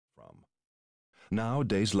Now,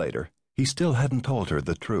 days later, he still hadn't told her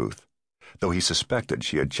the truth, though he suspected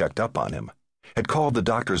she had checked up on him, had called the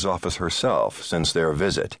doctor's office herself since their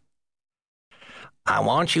visit. "I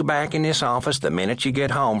want you back in this office the minute you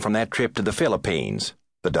get home from that trip to the Philippines,"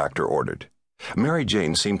 the doctor ordered. Mary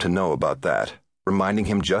Jane seemed to know about that, reminding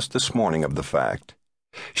him just this morning of the fact.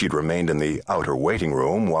 She'd remained in the outer waiting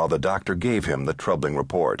room while the doctor gave him the troubling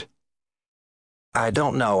report. "I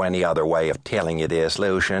don't know any other way of telling you this,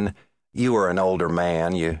 Lucian. You are an older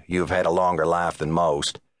man. You've had a longer life than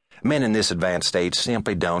most. Men in this advanced stage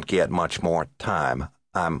simply don't get much more time.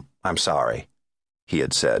 I'm sorry," he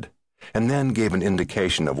had said, and then gave an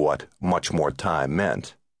indication of what much more time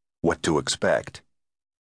meant, what to expect.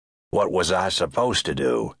 "What was I supposed to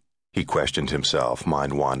do?" he questioned himself,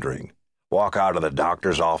 mind-wandering. "Walk out of the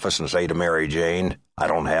doctor's office and say to Mary Jane, 'I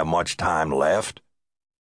don't have much time left'?"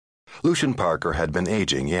 Lucian Parker had been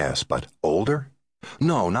aging, yes, but older?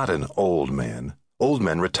 No, not an old man. Old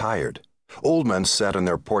men retired. Old men sat in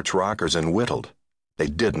their porch rockers and whittled. They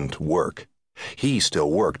didn't work. He still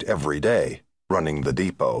worked every day, running the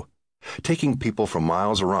depot, taking people from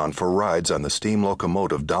miles around for rides on the steam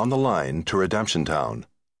locomotive down the line to Redemption Town.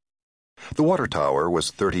 The water tower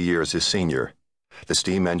was 30 years his senior. The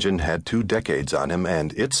steam engine had 2 decades on him,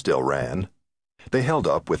 and it still ran. They held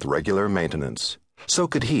up with regular maintenance. So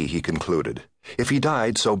could he concluded. If he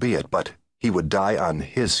died, so be it, but he would die on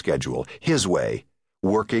his schedule, his way,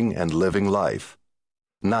 working and living life,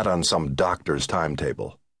 not on some doctor's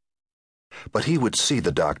timetable. But he would see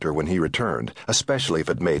the doctor when he returned, especially if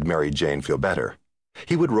it made Mary Jane feel better.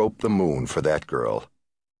 He would rope the moon for that girl.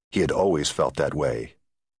 He had always felt that way.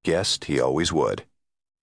 Guessed he always would.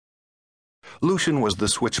 Lucian was the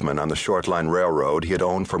switchman on the short-line railroad he had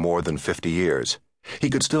owned for more than 50 years. He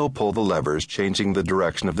could still pull the levers, changing the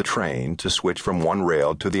direction of the train to switch from one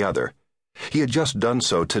rail to the other. He had just done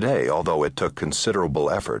so today, although it took considerable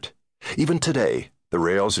effort. Even today, the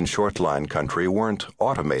rails in short-line country weren't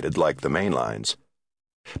automated like the main lines.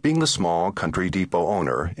 Being the small country depot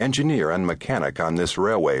owner, engineer, and mechanic on this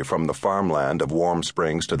railway from the farmland of Warm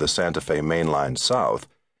Springs to the Santa Fe main line south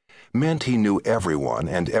meant he knew everyone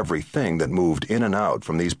and everything that moved in and out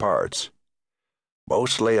from these parts.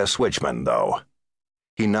 "Mostly a switchman, though."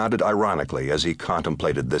 He nodded ironically as he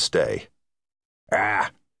contemplated this day.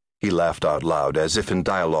 "Ah!" He laughed out loud, as if in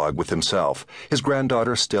dialogue with himself, his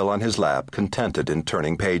granddaughter still on his lap, contented in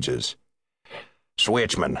turning pages.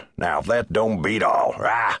 "Switchman, now that don't beat all.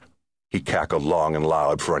 Ah!" He cackled long and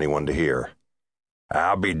loud for anyone to hear.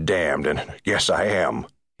 "I'll be damned, and guess I am,"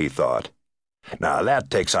 he thought. "Now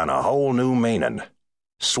that takes on a whole new meaning.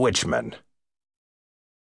 Switchman."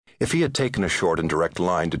 If he had taken a short and direct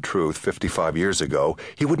line to truth 55 years ago,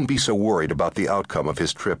 he wouldn't be so worried about the outcome of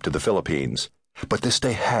his trip to the Philippines. But this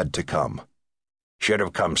day had to come. "Should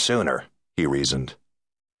have come sooner," he reasoned.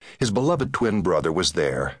 His beloved twin brother was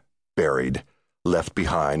there, buried, left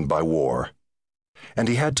behind by war. And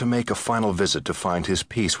he had to make a final visit to find his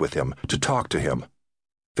peace with him, to talk to him,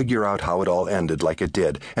 figure out how it all ended like it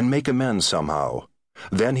did, and make amends somehow.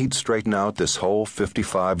 Then he'd straighten out this whole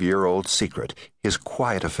 55-year-old secret, his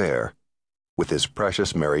quiet affair, with his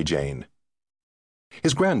precious Mary Jane.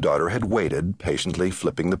 His granddaughter had waited, patiently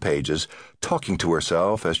flipping the pages, talking to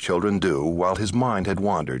herself as children do, while his mind had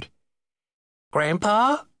wandered.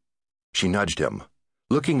 "Grandpa?" She nudged him,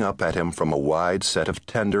 looking up at him from a wide set of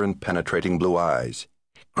tender and penetrating blue eyes.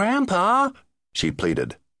 "Grandpa?" she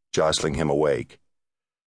pleaded, jostling him awake.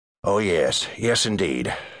 "Oh, yes, yes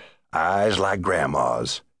indeed. Eyes like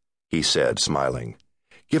Grandma's," he said, smiling,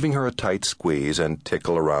 giving her a tight squeeze and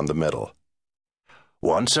tickle around the middle.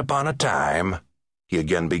 "Once upon a time," he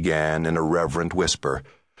again began in a reverent whisper,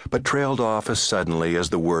 but trailed off as suddenly as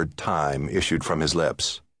the word time issued from his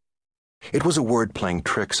lips. It was a word playing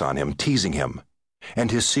tricks on him, teasing him, and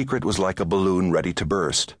his secret was like a balloon ready to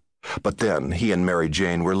burst. But then he and Mary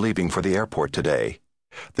Jane were leaving for the airport today,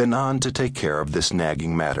 then on to take care of this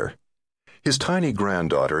nagging matter. His tiny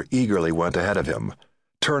granddaughter eagerly went ahead of him,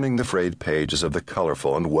 turning the frayed pages of the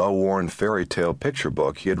colorful and well-worn fairy tale picture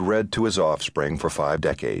book he had read to his offspring for 5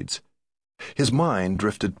 decades. His mind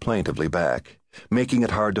drifted plaintively back, making it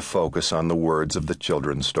hard to focus on the words of the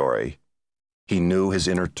children's story. He knew his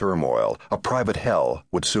inner turmoil, a private hell,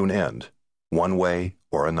 would soon end, one way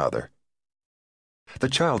or another. The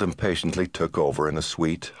child impatiently took over in a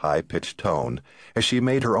sweet, high-pitched tone as she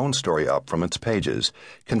made her own story up from its pages,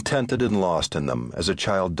 contented and lost in them as a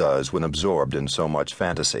child does when absorbed in so much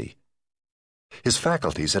fantasy. His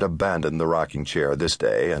faculties had abandoned the rocking chair this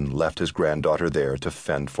day and left his granddaughter there to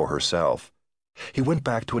fend for herself. He went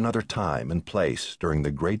back to another time and place during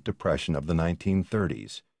the Great Depression of the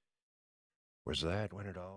 1930s. Was that when it all